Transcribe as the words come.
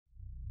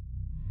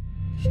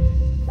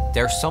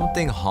There's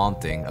something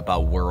haunting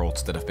about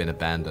worlds that have been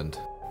abandoned.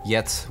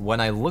 Yet,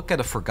 when I look at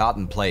a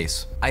forgotten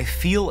place, I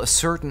feel a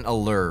certain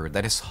allure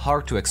that is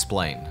hard to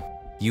explain.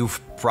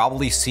 You've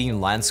probably seen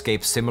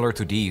landscapes similar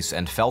to these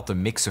and felt a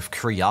mix of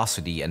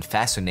curiosity and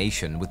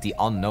fascination with the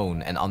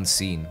unknown and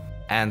unseen.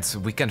 And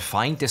we can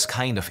find this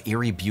kind of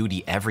eerie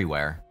beauty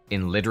everywhere.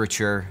 In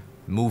literature,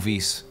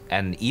 movies,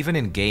 and even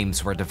in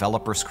games where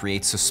developers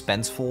create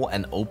suspenseful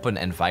and open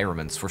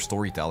environments for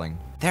storytelling.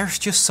 There's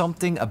just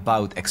something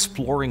about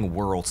exploring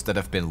worlds that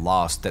have been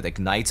lost that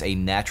ignites a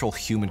natural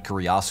human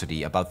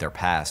curiosity about their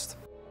past.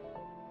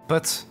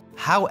 But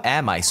how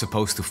am I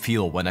supposed to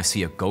feel when I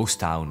see a ghost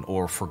town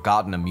or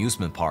forgotten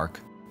amusement park?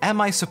 Am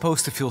I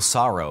supposed to feel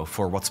sorrow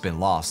for what's been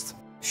lost?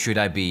 Should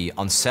I be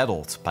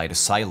unsettled by the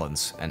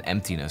silence and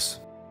emptiness?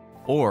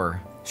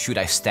 Or should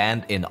I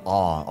stand in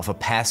awe of a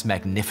past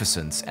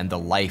magnificence and the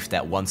life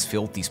that once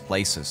filled these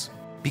places?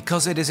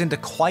 Because it is in the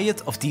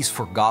quiet of these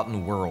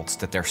forgotten worlds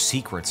that their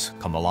secrets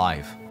come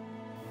alive.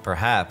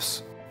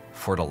 Perhaps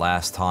for the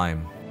last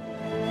time.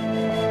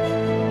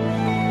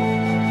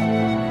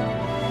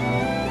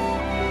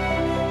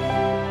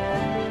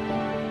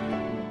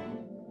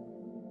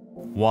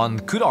 One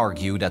could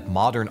argue that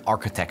modern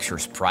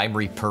architecture's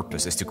primary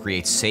purpose is to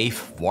create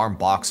safe, warm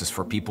boxes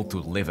for people to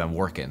live and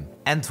work in.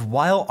 And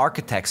while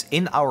architects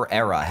in our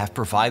era have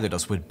provided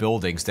us with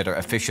buildings that are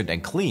efficient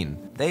and clean,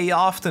 they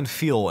often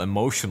feel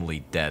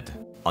emotionally dead.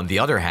 On the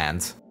other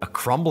hand, a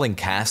crumbling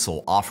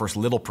castle offers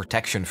little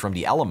protection from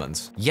the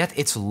elements, yet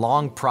its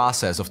long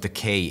process of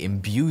decay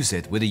imbues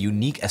it with a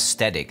unique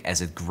aesthetic as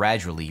it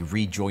gradually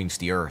rejoins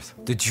the earth.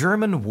 The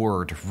German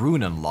word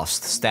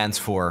Ruinenlust stands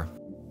for,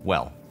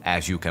 well,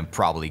 as you can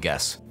probably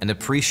guess, an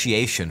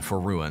appreciation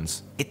for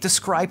ruins. It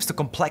describes the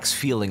complex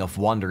feeling of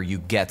wonder you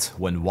get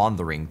when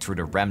wandering through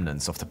the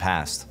remnants of the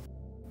past.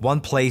 One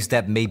place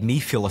that made me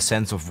feel a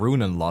sense of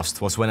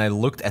Ruinenlust was when I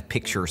looked at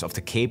pictures of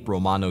the Cape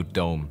Romano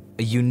Dome,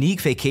 a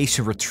unique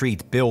vacation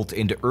retreat built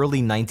in the early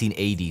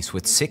 1980s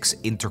with 6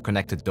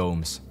 interconnected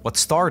domes. What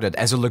started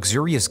as a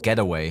luxurious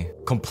getaway,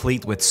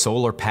 complete with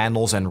solar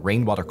panels and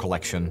rainwater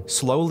collection,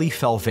 slowly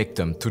fell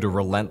victim to the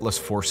relentless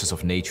forces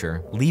of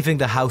nature, leaving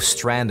the house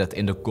stranded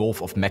in the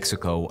Gulf of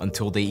Mexico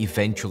until they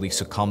eventually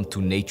succumbed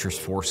to nature's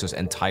forces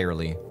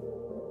entirely.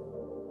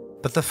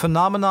 But the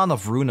phenomenon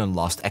of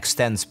Ruinenlust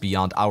extends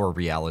beyond our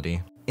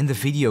reality. In the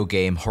video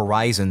game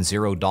Horizon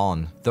Zero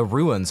Dawn, the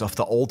ruins of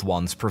the old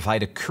ones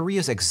provide a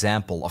curious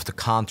example of the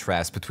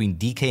contrast between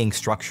decaying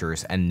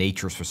structures and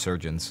nature's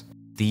resurgence.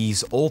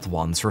 These old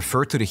ones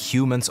refer to the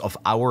humans of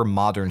our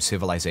modern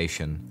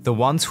civilization, the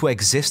ones who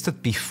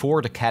existed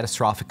before the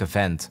catastrophic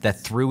event that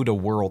threw the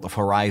world of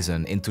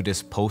Horizon into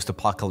this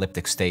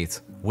post-apocalyptic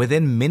state.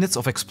 Within minutes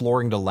of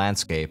exploring the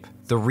landscape,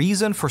 the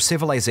reason for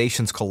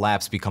civilization's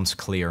collapse becomes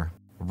clear.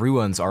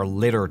 Ruins are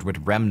littered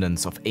with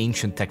remnants of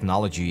ancient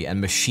technology and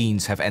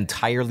machines have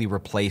entirely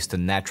replaced the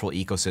natural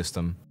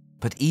ecosystem.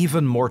 But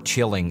even more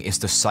chilling is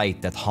the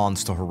sight that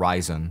haunts the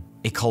horizon.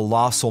 A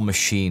colossal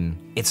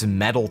machine, its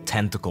metal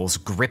tentacles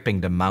gripping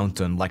the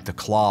mountain like the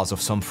claws of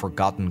some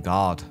forgotten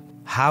god.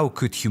 How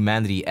could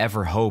humanity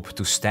ever hope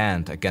to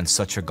stand against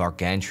such a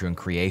gargantuan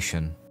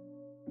creation?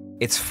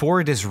 It's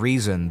for this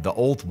reason the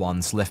old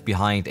ones left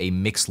behind a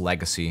mixed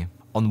legacy.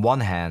 On one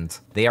hand,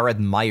 they are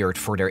admired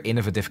for their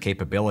innovative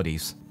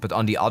capabilities, but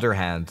on the other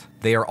hand,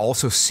 they are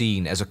also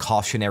seen as a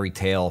cautionary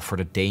tale for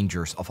the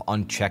dangers of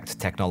unchecked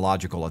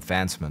technological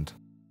advancement.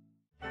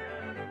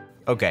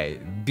 Okay,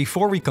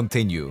 before we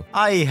continue,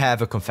 I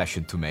have a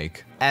confession to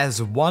make.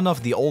 As one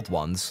of the old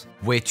ones,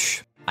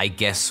 which I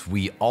guess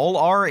we all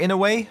are in a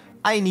way,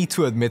 I need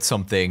to admit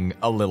something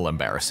a little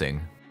embarrassing.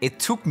 It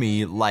took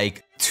me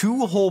like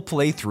 2 whole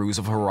playthroughs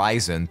of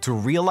Horizon to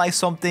realize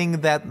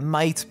something that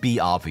might be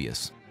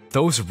obvious.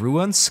 Those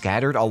ruins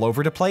scattered all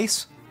over the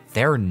place?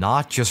 They're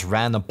not just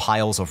random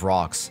piles of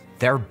rocks.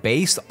 They're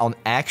based on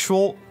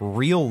actual,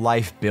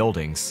 real-life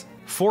buildings.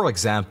 For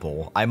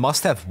example, I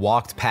must have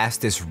walked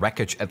past this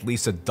wreckage at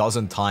least a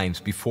dozen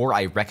times before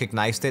I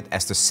recognized it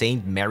as the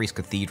St. Mary's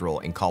Cathedral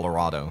in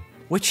Colorado.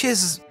 Which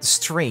is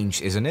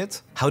strange, isn't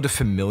it? How the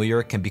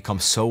familiar can become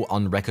so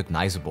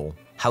unrecognizable.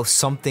 How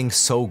something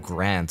so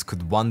grand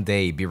could one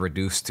day be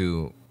reduced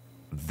to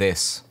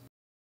this.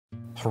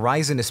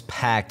 Horizon is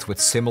packed with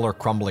similar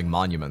crumbling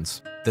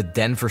monuments. The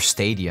Denver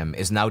Stadium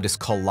is now this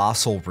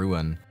colossal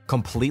ruin,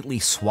 completely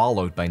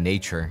swallowed by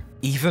nature.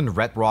 Even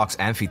Red Rock's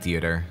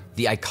amphitheater,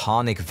 the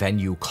iconic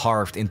venue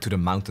carved into the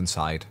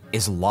mountainside,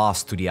 is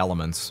lost to the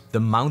elements. The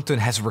mountain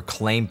has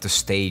reclaimed the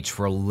stage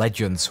where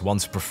legends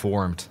once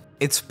performed.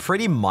 It's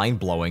pretty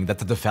mind-blowing that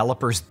the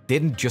developers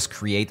didn't just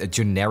create a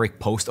generic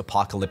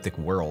post-apocalyptic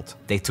world.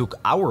 They took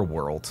our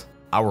world,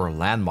 our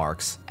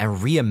landmarks, and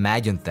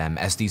reimagined them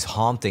as these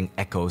haunting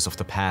echoes of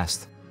the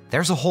past.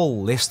 There's a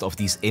whole list of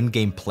these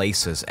in-game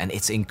places and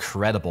it's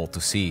incredible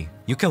to see.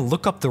 You can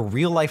look up the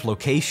real-life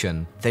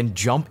location, then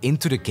jump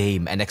into the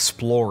game and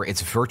explore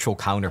its virtual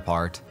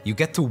counterpart. You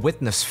get to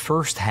witness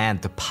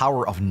firsthand the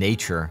power of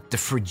nature, the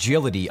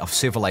fragility of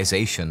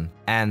civilization,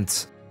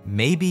 and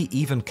maybe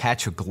even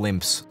catch a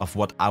glimpse of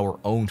what our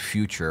own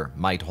future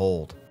might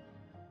hold.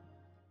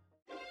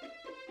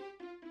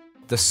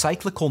 The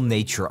cyclical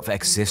nature of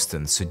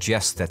existence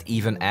suggests that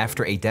even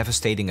after a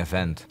devastating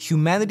event,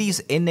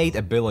 humanity's innate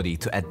ability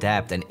to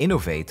adapt and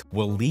innovate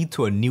will lead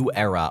to a new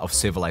era of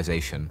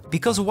civilization.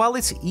 Because while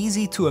it's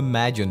easy to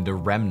imagine the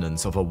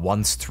remnants of a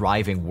once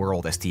thriving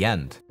world as the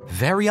end,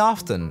 very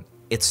often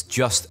it's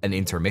just an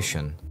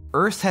intermission.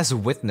 Earth has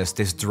witnessed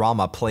this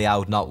drama play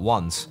out not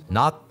once,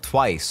 not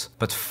twice,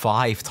 but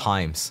 5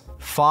 times.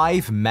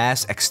 5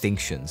 mass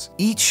extinctions,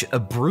 each a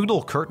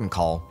brutal curtain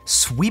call,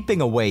 sweeping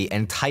away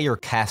entire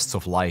casts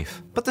of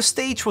life. But the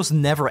stage was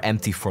never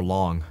empty for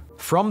long.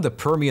 From the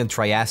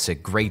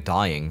Permian-Triassic Great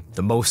Dying,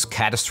 the most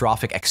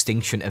catastrophic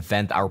extinction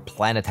event our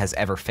planet has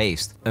ever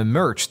faced,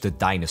 emerged the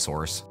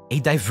dinosaurs. A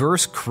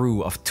diverse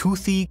crew of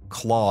toothy,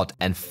 clawed,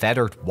 and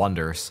feathered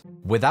wonders.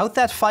 Without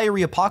that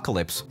fiery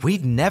apocalypse,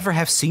 we'd never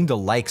have seen the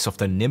likes of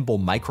the nimble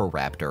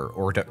Microraptor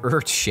or the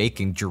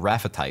earth-shaking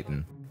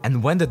Giraffatitan.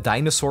 And when the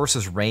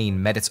dinosaurs'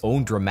 reign met its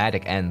own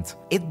dramatic end,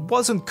 it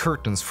wasn't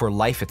curtains for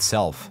life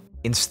itself.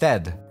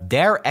 Instead,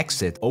 their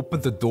exit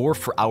opened the door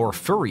for our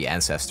furry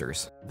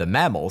ancestors, the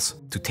mammals,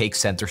 to take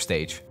center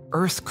stage.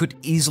 Earth could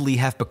easily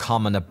have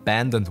become an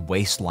abandoned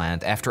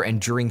wasteland after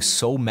enduring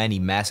so many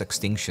mass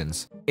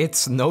extinctions.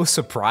 It's no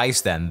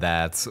surprise then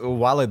that,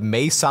 while it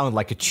may sound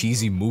like a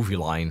cheesy movie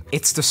line,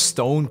 it's the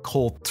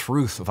stone-cold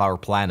truth of our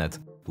planet.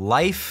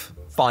 Life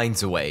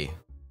finds a way.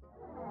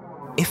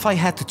 If I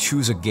had to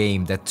choose a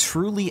game that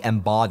truly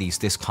embodies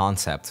this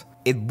concept,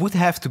 it would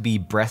have to be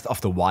Breath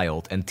of the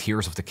Wild and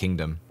Tears of the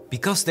Kingdom.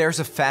 Because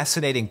there's a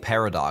fascinating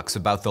paradox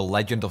about the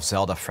Legend of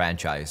Zelda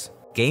franchise.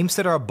 Games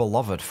that are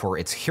beloved for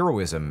its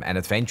heroism and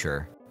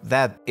adventure,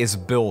 that is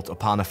built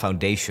upon a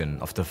foundation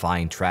of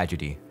divine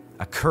tragedy.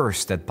 A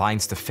curse that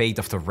binds the fate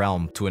of the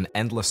realm to an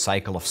endless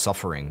cycle of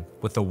suffering,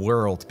 with the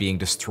world being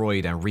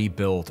destroyed and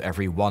rebuilt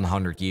every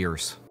 100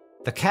 years.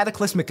 The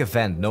cataclysmic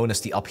event known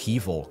as the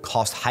Upheaval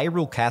caused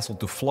Hyrule Castle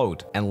to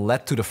float and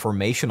led to the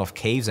formation of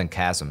caves and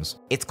chasms.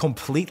 It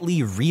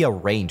completely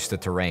rearranged the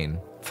terrain.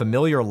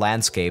 Familiar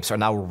landscapes are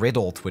now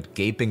riddled with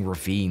gaping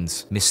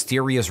ravines,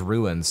 mysterious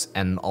ruins,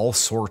 and all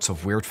sorts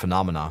of weird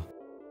phenomena.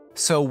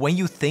 So when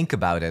you think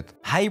about it,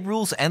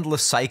 Hyrule's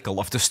endless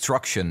cycle of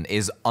destruction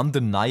is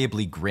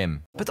undeniably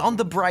grim. But on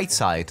the bright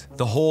side,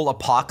 the whole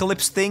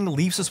apocalypse thing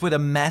leaves us with a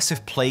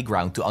massive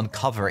playground to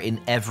uncover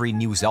in every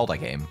new Zelda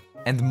game.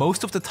 And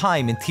most of the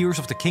time in Tears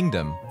of the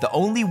Kingdom, the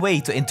only way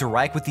to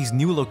interact with these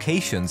new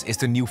locations is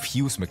the new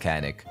fuse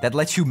mechanic that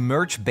lets you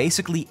merge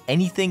basically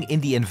anything in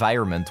the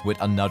environment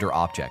with another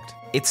object.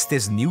 It's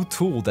this new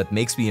tool that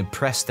makes me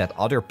impressed that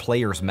other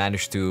players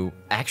manage to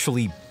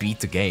actually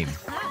beat the game.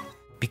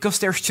 Because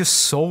there's just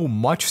so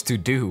much to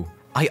do.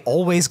 I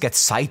always get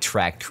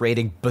sidetracked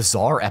creating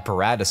bizarre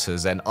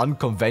apparatuses and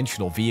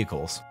unconventional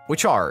vehicles,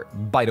 which are,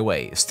 by the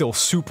way, still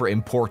super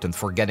important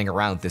for getting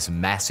around this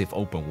massive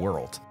open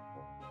world.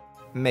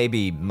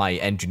 Maybe my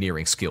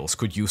engineering skills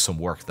could use some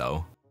work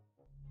though.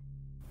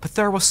 But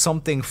there was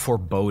something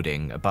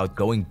foreboding about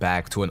going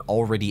back to an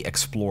already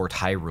explored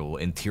Hyrule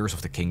in Tears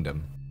of the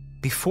Kingdom.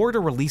 Before the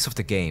release of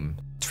the game,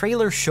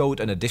 trailers showed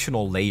an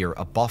additional layer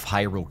above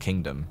Hyrule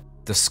Kingdom,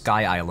 the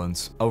Sky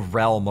Islands, a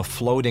realm of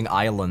floating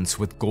islands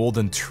with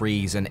golden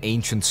trees and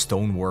ancient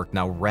stonework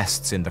now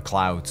rests in the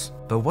clouds.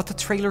 But what the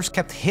trailers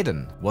kept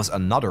hidden was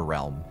another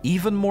realm,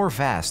 even more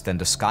vast than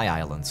the Sky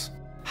Islands.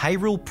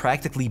 Hyrule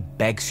practically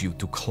begs you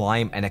to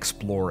climb and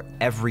explore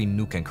every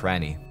nook and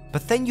cranny.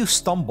 But then you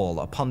stumble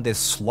upon this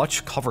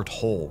sludge-covered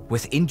hole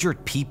with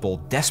injured people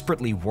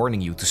desperately warning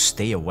you to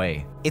stay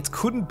away. It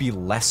couldn't be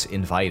less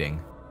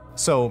inviting.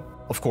 So,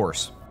 of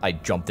course, I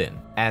jumped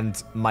in,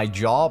 and my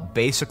jaw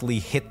basically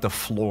hit the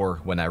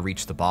floor when I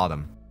reached the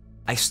bottom.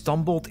 I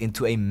stumbled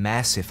into a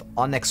massive,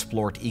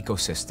 unexplored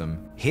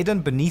ecosystem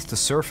hidden beneath the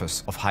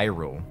surface of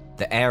Hyrule.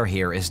 The air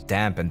here is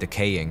damp and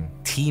decaying,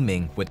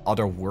 teeming with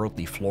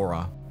otherworldly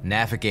flora.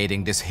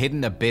 Navigating this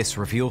hidden abyss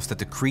reveals that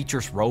the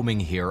creatures roaming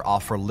here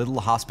offer little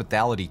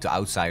hospitality to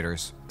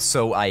outsiders.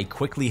 So I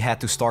quickly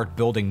had to start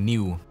building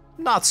new,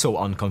 not so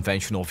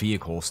unconventional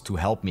vehicles to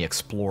help me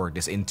explore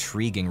this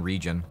intriguing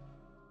region.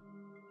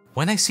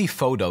 When I see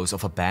photos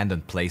of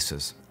abandoned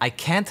places, I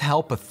can't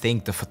help but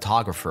think the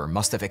photographer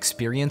must have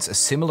experienced a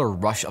similar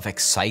rush of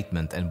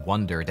excitement and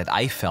wonder that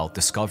I felt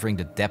discovering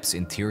the depths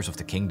in Tears of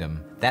the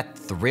Kingdom. That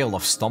thrill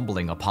of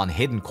stumbling upon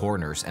hidden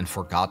corners and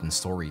forgotten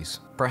stories.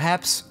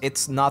 Perhaps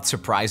it's not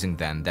surprising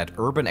then that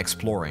urban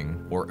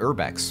exploring, or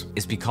urbex,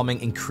 is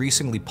becoming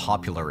increasingly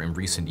popular in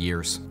recent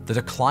years. The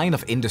decline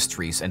of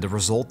industries and the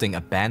resulting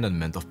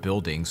abandonment of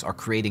buildings are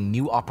creating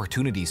new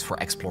opportunities for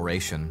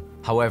exploration.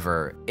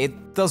 However,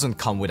 it doesn't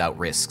come without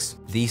risks.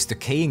 These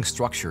decaying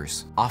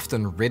structures,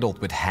 often riddled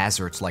with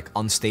hazards like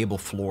unstable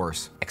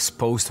floors,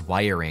 exposed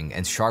wiring,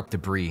 and sharp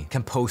debris,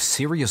 can pose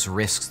serious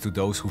risks to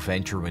those who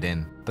venture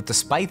within. But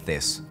despite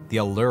this, the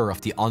allure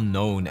of the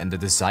unknown and the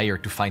desire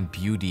to find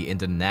beauty in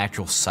the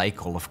natural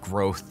cycle of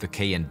growth,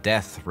 decay, and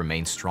death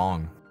remains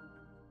strong.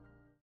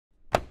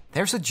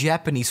 There's a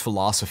Japanese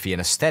philosophy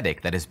and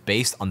aesthetic that is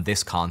based on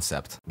this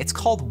concept. It's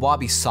called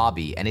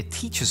Wabi-Sabi, and it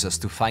teaches us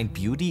to find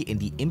beauty in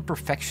the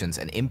imperfections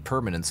and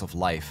impermanence of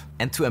life,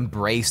 and to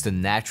embrace the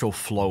natural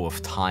flow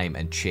of time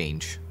and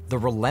change. The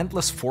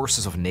relentless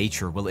forces of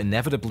nature will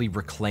inevitably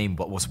reclaim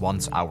what was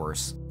once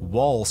ours.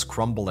 Walls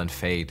crumble and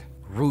fade,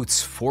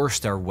 roots force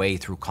their way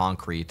through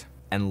concrete,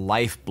 and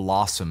life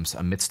blossoms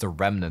amidst the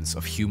remnants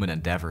of human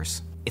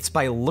endeavors. It's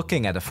by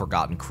looking at a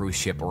forgotten cruise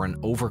ship or an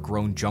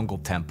overgrown jungle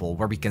temple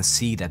where we can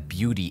see that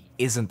beauty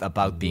isn't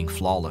about being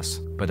flawless,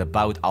 but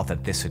about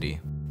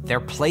authenticity. They're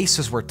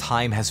places where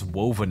time has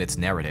woven its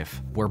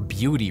narrative, where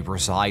beauty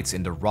resides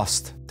in the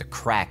rust, the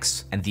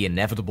cracks, and the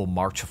inevitable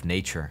march of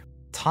nature.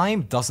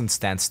 Time doesn't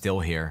stand still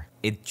here,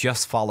 it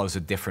just follows a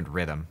different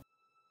rhythm.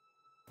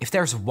 If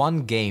there's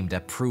one game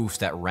that proves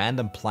that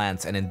random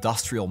plants and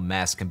industrial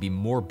mess can be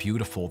more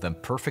beautiful than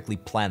perfectly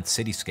planned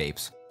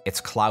cityscapes,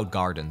 it's Cloud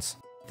Gardens.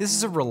 This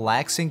is a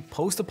relaxing,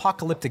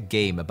 post-apocalyptic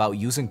game about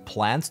using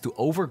plants to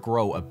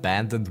overgrow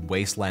abandoned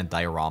wasteland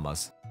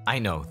dioramas. I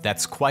know,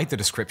 that's quite the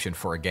description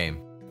for a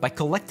game. By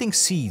collecting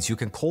seeds, you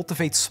can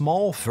cultivate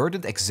small,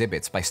 verdant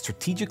exhibits by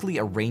strategically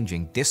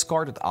arranging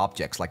discarded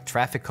objects like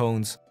traffic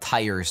cones,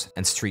 tires,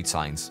 and street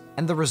signs.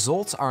 And the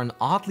results are an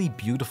oddly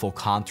beautiful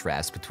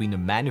contrast between the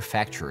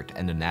manufactured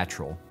and the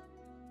natural.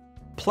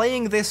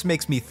 Playing this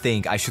makes me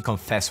think I should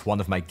confess one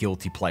of my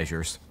guilty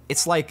pleasures.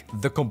 It's like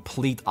the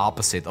complete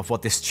opposite of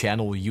what this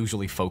channel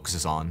usually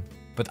focuses on.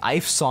 But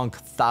I've sunk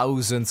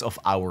thousands of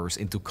hours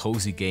into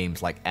cozy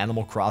games like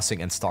Animal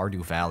Crossing and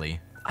Stardew Valley.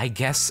 I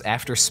guess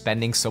after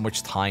spending so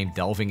much time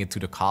delving into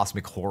the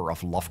cosmic horror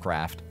of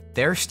Lovecraft,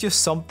 there's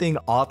just something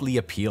oddly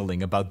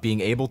appealing about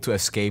being able to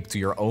escape to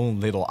your own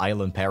little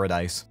island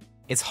paradise.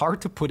 It's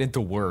hard to put into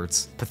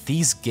words, but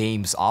these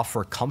games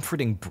offer a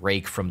comforting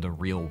break from the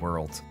real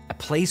world. A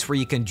place where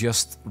you can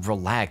just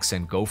relax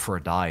and go for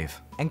a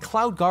dive. And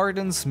Cloud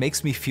Gardens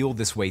makes me feel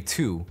this way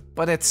too,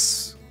 but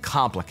it's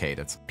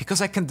complicated,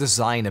 because I can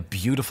design a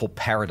beautiful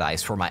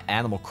paradise for my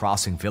Animal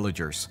Crossing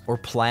villagers, or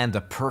plan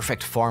the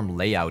perfect farm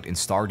layout in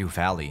Stardew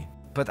Valley.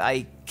 But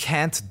I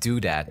can't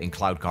do that in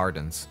Cloud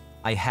Gardens.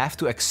 I have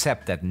to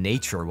accept that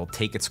nature will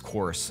take its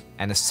course,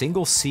 and a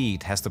single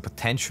seed has the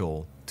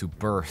potential to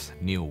birth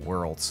new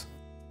worlds.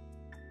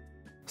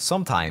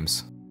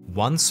 Sometimes,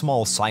 one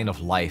small sign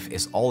of life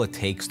is all it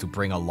takes to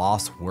bring a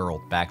lost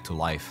world back to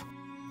life.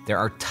 There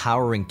are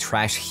towering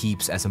trash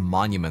heaps as a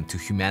monument to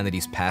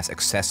humanity's past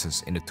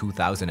excesses in the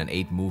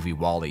 2008 movie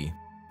WALL-E.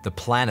 The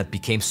planet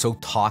became so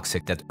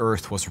toxic that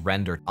Earth was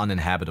rendered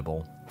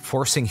uninhabitable,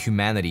 forcing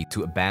humanity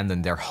to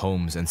abandon their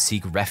homes and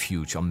seek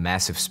refuge on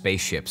massive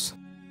spaceships.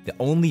 The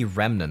only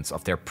remnants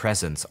of their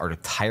presence are the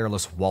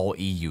tireless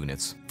WALL-E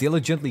units,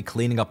 diligently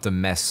cleaning up the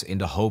mess in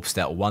the hopes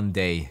that one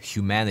day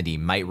humanity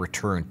might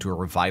return to a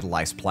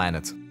revitalized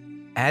planet.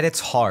 At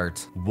its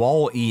heart,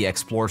 WALL-E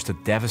explores the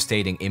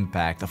devastating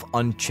impact of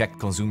unchecked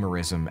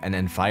consumerism and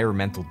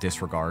environmental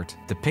disregard,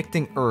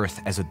 depicting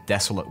Earth as a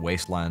desolate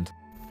wasteland.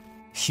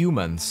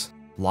 Humans,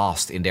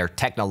 lost in their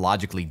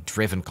technologically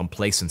driven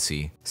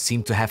complacency,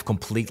 seem to have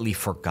completely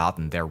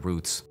forgotten their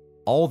roots.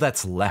 All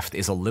that's left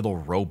is a little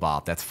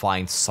robot that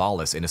finds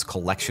solace in his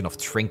collection of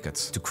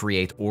trinkets to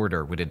create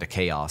order within the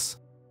chaos.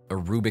 A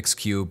Rubik's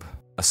Cube,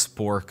 a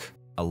spork,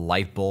 a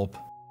light bulb.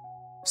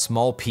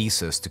 Small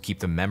pieces to keep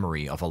the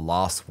memory of a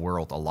lost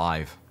world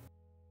alive.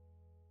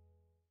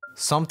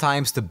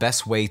 Sometimes the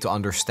best way to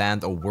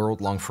understand a world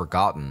long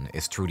forgotten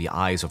is through the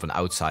eyes of an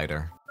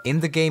outsider. In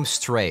the game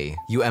Stray,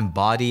 you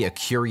embody a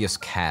curious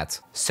cat,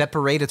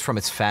 separated from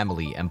its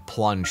family and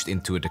plunged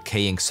into a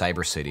decaying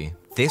cybercity.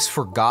 This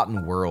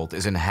forgotten world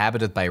is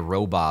inhabited by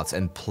robots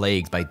and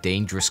plagued by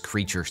dangerous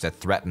creatures that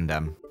threaten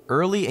them.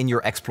 Early in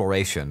your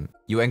exploration,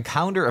 you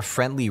encounter a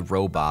friendly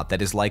robot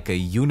that is like a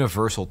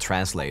universal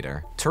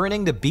translator,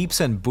 turning the beeps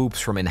and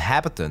boops from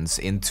inhabitants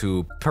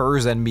into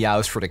purrs and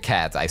meows for the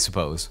cat, I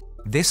suppose.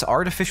 This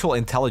artificial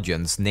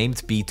intelligence, named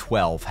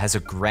B12, has a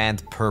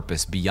grand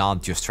purpose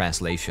beyond just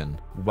translation.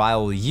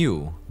 While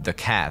you, the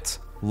cat,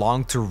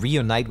 long to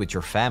reunite with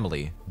your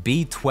family,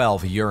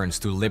 B12 yearns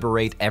to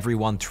liberate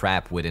everyone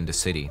trapped within the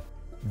city.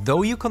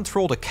 Though you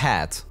control the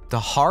cat, the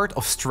heart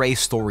of Stray's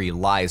story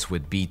lies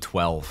with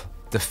B12.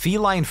 The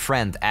feline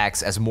friend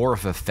acts as more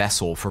of a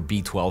vessel for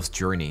B12's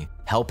journey,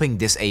 helping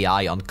this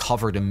AI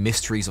uncover the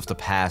mysteries of the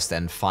past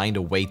and find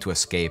a way to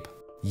escape.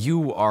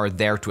 You are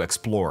there to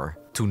explore,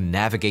 to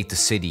navigate the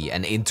city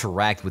and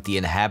interact with the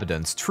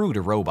inhabitants through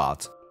the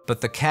robot. But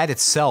the cat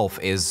itself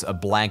is a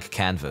blank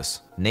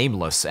canvas,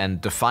 nameless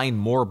and defined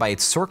more by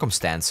its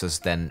circumstances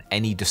than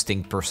any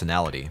distinct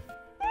personality.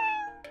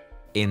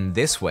 In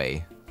this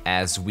way,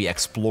 as we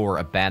explore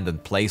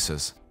abandoned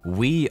places,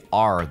 we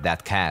are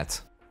that cat.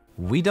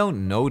 We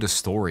don't know the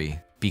story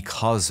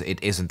because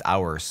it isn't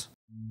ours.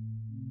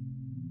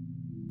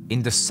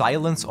 In the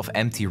silence of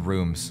empty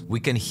rooms, we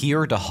can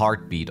hear the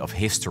heartbeat of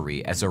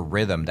history as a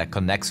rhythm that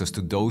connects us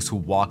to those who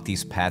walked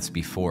these paths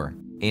before.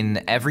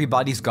 In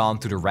Everybody's Gone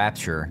to the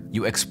Rapture,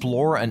 you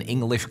explore an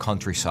English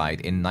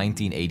countryside in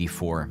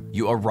 1984.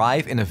 You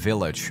arrive in a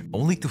village,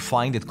 only to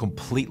find it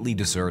completely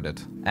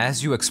deserted.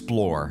 As you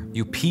explore,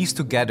 you piece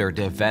together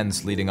the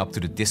events leading up to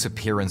the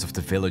disappearance of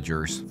the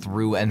villagers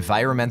through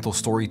environmental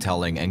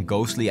storytelling and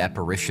ghostly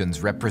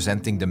apparitions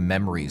representing the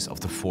memories of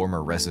the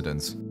former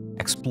residents.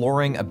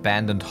 Exploring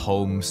abandoned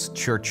homes,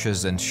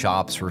 churches, and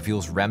shops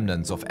reveals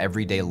remnants of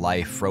everyday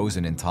life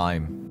frozen in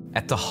time.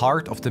 At the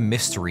heart of the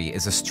mystery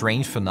is a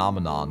strange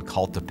phenomenon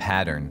called the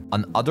Pattern,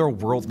 an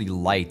otherworldly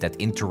light that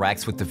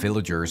interacts with the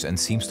villagers and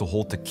seems to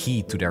hold the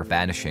key to their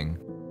vanishing.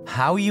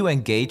 How you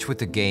engage with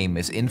the game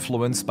is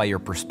influenced by your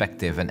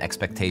perspective and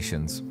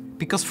expectations.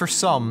 Because for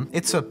some,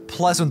 it's a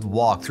pleasant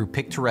walk through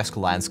picturesque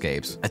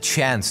landscapes, a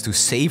chance to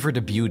savor the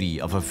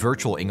beauty of a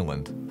virtual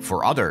England.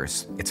 For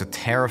others, it's a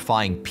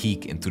terrifying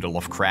peek into the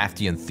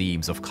Lovecraftian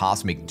themes of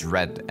cosmic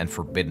dread and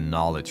forbidden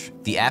knowledge.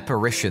 The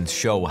apparitions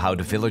show how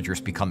the villagers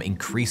become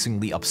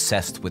increasingly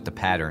obsessed with the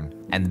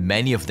Pattern, and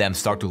many of them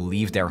start to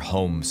leave their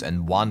homes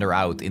and wander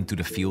out into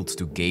the fields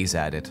to gaze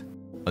at it.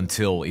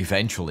 Until,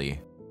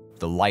 eventually,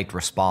 the light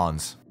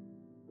responds.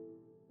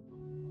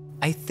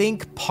 I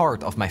think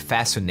part of my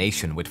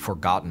fascination with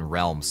Forgotten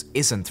Realms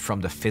isn't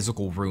from the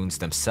physical ruins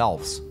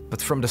themselves,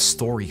 but from the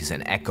stories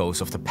and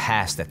echoes of the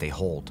past that they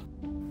hold.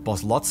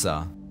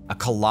 Bozlotsa, a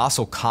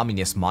colossal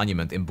communist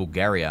monument in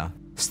Bulgaria,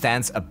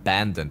 stands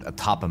abandoned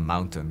atop a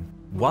mountain.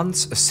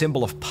 Once a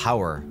symbol of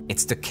power,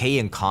 its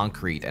decaying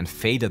concrete and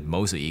faded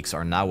mosaics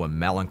are now a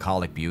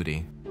melancholic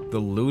beauty. The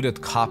looted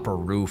copper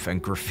roof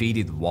and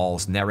graffitied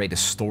walls narrate a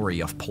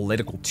story of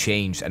political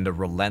change and the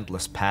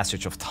relentless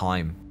passage of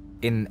time.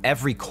 In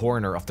every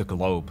corner of the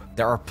globe,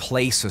 there are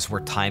places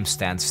where time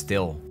stands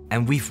still,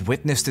 and we've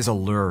witnessed this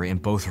allure in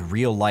both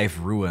real-life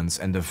ruins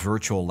and the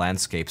virtual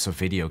landscapes of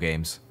video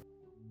games.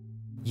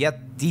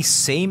 Yet, these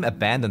same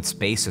abandoned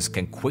spaces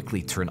can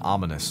quickly turn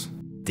ominous.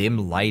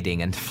 Dim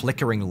lighting and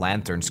flickering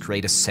lanterns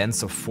create a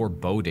sense of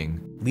foreboding,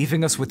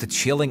 leaving us with the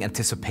chilling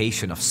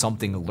anticipation of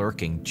something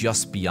lurking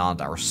just beyond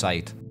our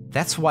sight.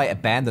 That's why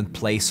abandoned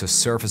places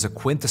serve as a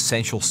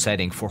quintessential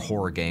setting for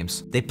horror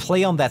games. They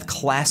play on that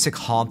classic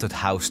haunted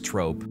house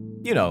trope.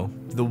 You know,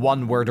 the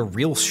one where the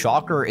real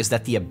shocker is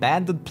that the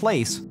abandoned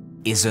place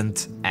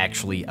isn't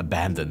actually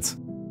abandoned.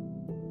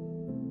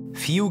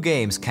 Few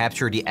games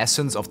capture the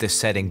essence of this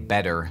setting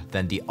better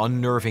than the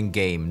unnerving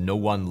game No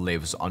One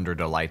Lives Under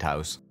the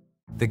Lighthouse.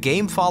 The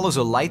game follows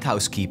a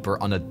lighthouse keeper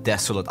on a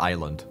desolate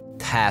island,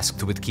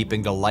 tasked with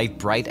keeping the light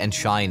bright and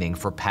shining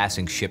for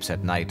passing ships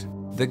at night.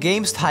 The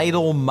game's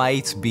title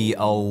might be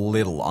a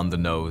little on the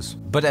nose,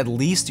 but at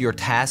least your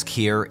task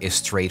here is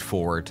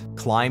straightforward.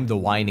 Climb the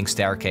winding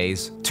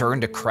staircase, turn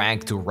the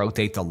crank to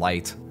rotate the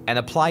light, and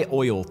apply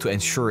oil to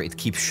ensure it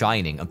keeps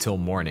shining until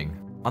morning.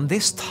 On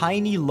this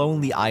tiny,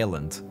 lonely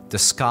island, the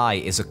sky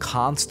is a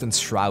constant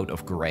shroud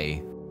of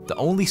gray. The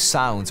only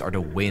sounds are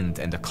the wind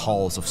and the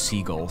calls of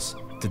seagulls.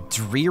 The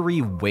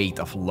dreary weight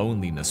of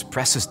loneliness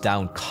presses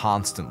down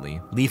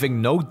constantly,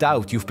 leaving no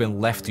doubt you've been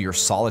left to your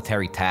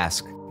solitary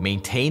task,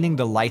 maintaining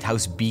the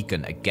lighthouse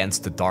beacon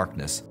against the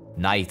darkness,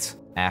 night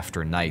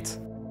after night.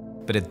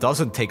 But it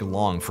doesn't take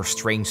long for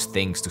strange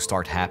things to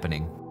start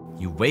happening.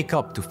 You wake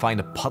up to find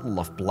a puddle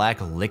of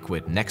black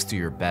liquid next to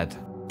your bed.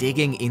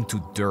 Digging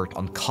into dirt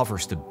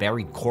uncovers the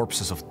buried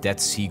corpses of dead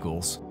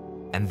seagulls.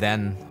 And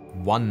then,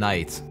 one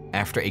night,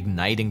 after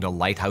igniting the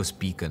lighthouse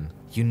beacon,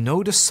 you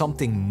notice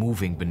something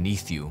moving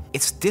beneath you.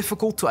 It's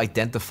difficult to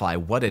identify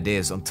what it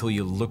is until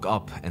you look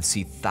up and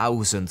see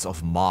thousands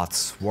of moths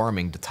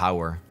swarming the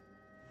tower.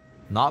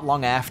 Not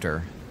long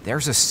after,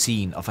 there's a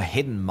scene of a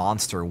hidden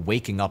monster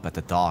waking up at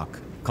the dock,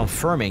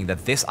 confirming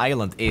that this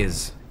island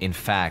is, in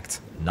fact,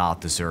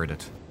 not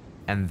deserted.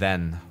 And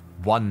then,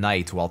 one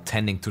night while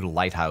tending to the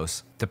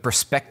lighthouse, the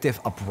perspective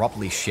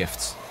abruptly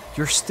shifts.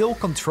 You're still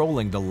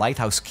controlling the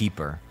lighthouse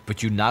keeper,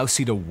 but you now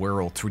see the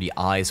world through the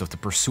eyes of the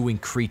pursuing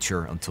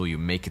creature until you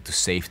make it to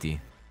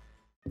safety.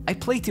 I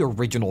played the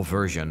original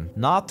version,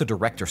 not the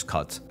director's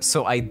cut,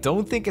 so I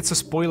don't think it's a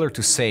spoiler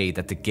to say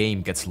that the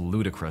game gets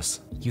ludicrous.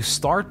 You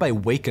start by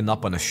waking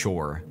up on a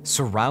shore,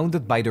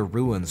 surrounded by the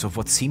ruins of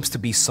what seems to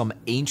be some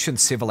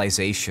ancient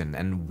civilization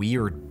and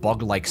weird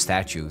bug-like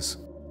statues.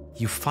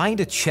 You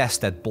find a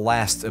chest that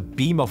blasts a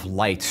beam of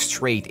light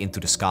straight into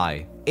the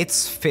sky.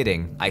 It's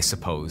fitting, I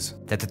suppose,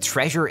 that the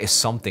treasure is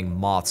something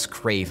moths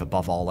crave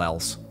above all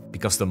else,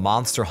 because the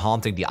monster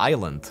haunting the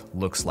island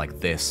looks like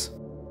this.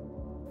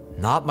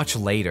 Not much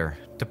later,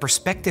 the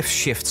perspective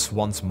shifts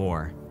once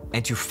more,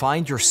 and you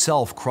find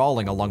yourself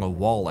crawling along a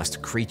wall as the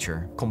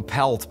creature,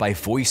 compelled by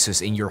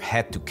voices in your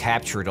head to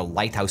capture the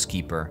lighthouse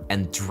keeper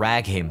and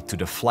drag him to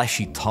the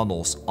fleshy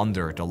tunnels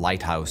under the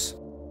lighthouse.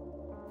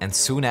 And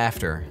soon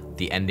after,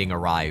 the ending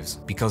arrives,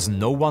 because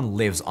No One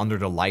Lives Under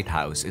the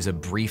Lighthouse is a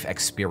brief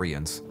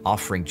experience,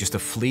 offering just a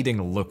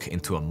fleeting look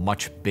into a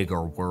much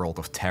bigger world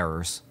of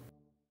terrors.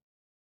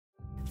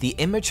 The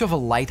image of a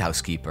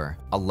lighthouse keeper,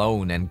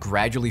 alone and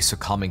gradually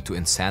succumbing to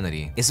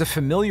insanity, is a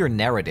familiar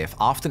narrative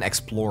often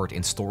explored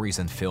in stories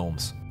and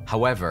films.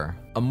 However,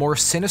 A more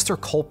sinister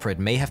culprit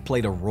may have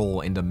played a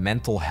role in the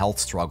mental health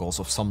struggles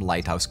of some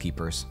lighthouse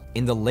keepers.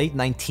 In the late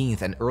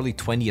 19th and early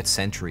 20th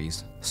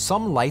centuries,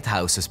 some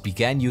lighthouses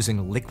began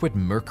using liquid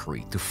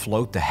mercury to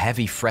float the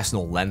heavy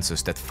Fresnel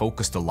lenses that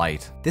focused the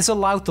light. This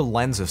allowed the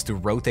lenses to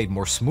rotate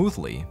more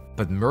smoothly,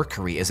 but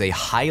mercury is a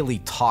highly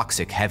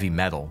toxic heavy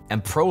metal,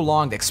 and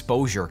prolonged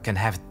exposure can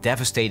have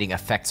devastating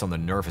effects on the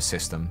nervous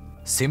system.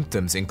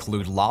 Symptoms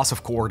include loss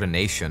of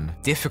coordination,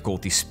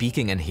 difficulty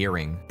speaking and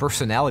hearing,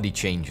 personality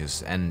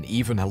changes, and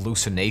even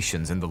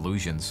hallucinations and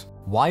delusions.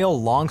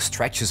 While long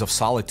stretches of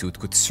solitude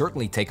could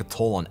certainly take a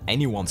toll on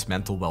anyone's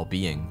mental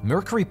well-being,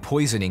 mercury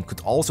poisoning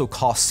could also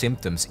cause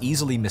symptoms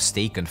easily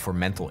mistaken for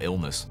mental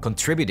illness,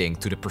 contributing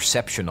to the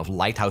perception of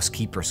lighthouse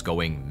keepers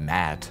going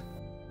mad.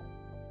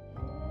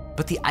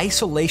 But the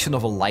isolation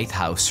of a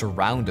lighthouse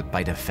surrounded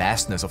by the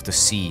vastness of the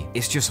sea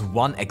is just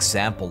one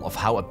example of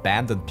how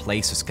abandoned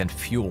places can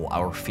fuel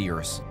our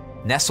fears.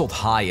 Nestled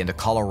high in the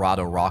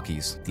Colorado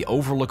Rockies, the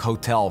Overlook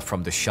Hotel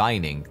from The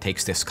Shining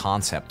takes this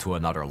concept to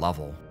another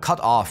level. Cut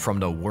off from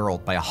the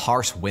world by a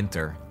harsh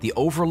winter, the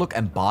Overlook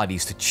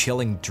embodies the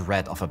chilling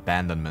dread of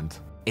abandonment.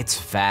 Its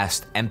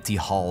vast, empty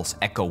halls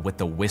echo with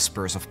the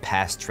whispers of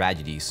past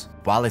tragedies,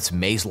 while its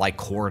maze-like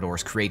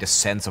corridors create a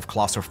sense of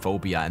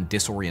claustrophobia and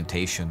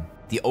disorientation.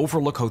 The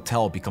Overlook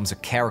Hotel becomes a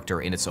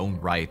character in its own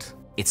right,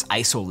 its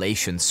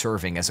isolation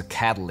serving as a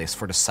catalyst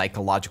for the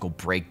psychological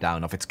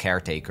breakdown of its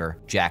caretaker,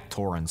 Jack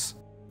Torrance.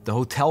 The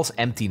hotel's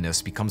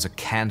emptiness becomes a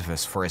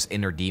canvas for his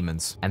inner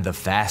demons, and the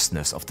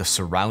vastness of the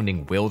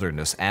surrounding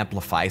wilderness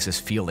amplifies his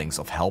feelings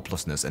of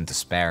helplessness and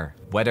despair.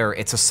 Whether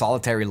it's a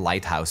solitary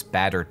lighthouse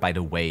battered by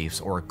the waves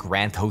or a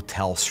grand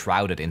hotel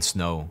shrouded in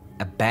snow,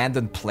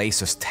 abandoned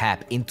places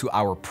tap into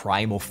our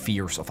primal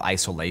fears of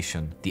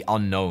isolation, the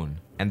unknown,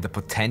 and the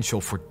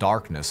potential for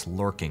darkness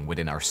lurking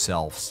within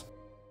ourselves.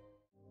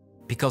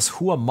 Because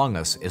who among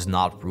us is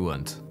not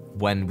ruined?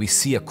 When we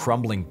see a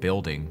crumbling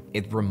building,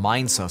 it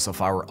reminds us of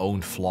our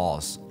own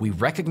flaws. We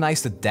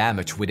recognize the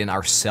damage within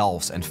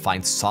ourselves and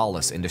find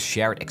solace in the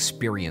shared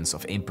experience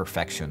of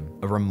imperfection.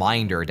 A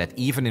reminder that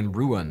even in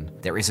ruin,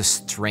 there is a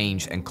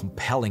strange and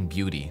compelling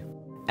beauty.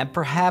 And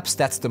perhaps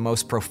that's the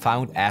most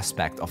profound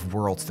aspect of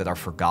worlds that are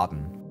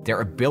forgotten,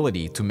 their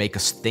ability to make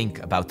us think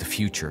about the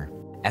future.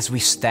 As we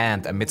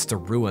stand amidst the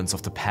ruins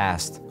of the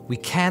past, we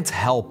can't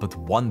help but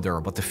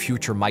wonder what the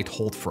future might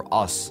hold for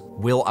us.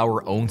 Will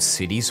our own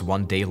cities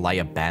one day lie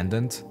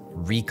abandoned,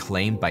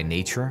 reclaimed by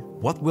nature?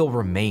 What will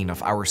remain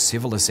of our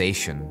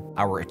civilization,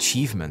 our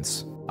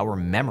achievements, our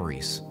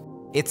memories?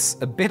 It's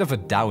a bit of a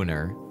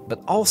downer,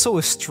 but also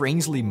a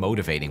strangely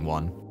motivating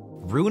one.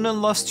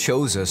 Ruinenlust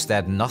shows us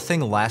that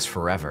nothing lasts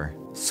forever,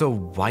 so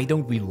why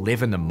don't we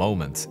live in the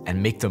moment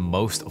and make the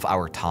most of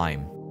our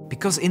time?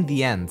 Because in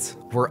the end,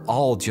 we're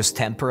all just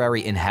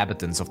temporary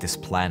inhabitants of this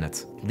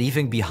planet,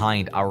 leaving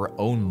behind our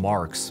own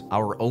marks,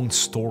 our own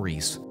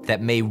stories,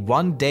 that may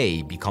one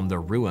day become the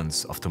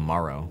ruins of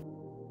tomorrow.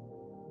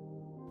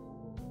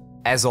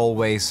 As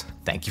always,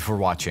 thank you for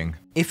watching.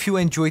 If you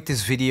enjoyed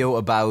this video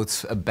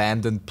about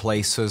abandoned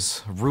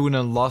places,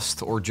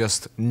 Ruinenlust, or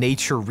just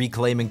nature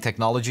reclaiming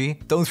technology,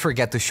 don't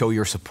forget to show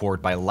your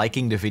support by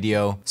liking the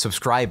video,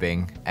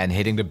 subscribing, and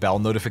hitting the bell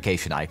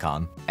notification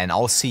icon. And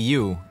I'll see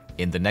you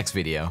in the next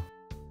video.